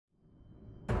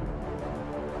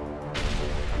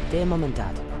Dear Mum and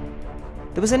Dad,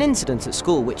 there was an incident at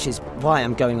school, which is why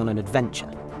I'm going on an adventure.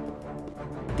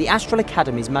 The Astral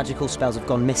Academy's magical spells have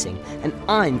gone missing, and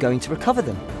I'm going to recover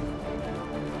them.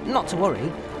 Not to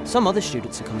worry, some other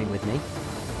students are coming with me.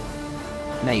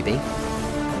 Maybe.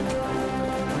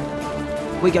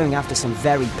 We're going after some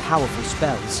very powerful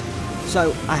spells,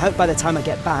 so I hope by the time I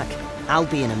get back, I'll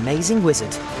be an amazing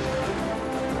wizard.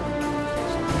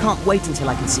 I can't wait until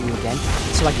I can see you again,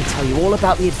 so I can tell you all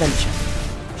about the adventure.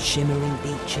 Shimmering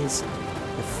beaches,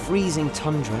 the freezing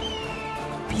tundra,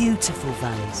 beautiful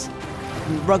valleys,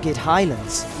 and rugged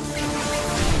highlands.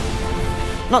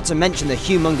 Not to mention the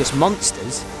humongous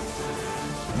monsters.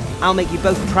 I'll make you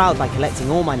both proud by collecting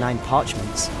all my 9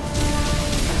 parchments.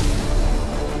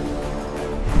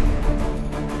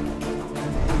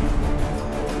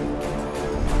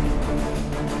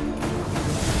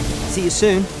 See you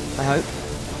soon, I hope.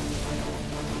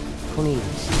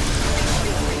 Cornelius.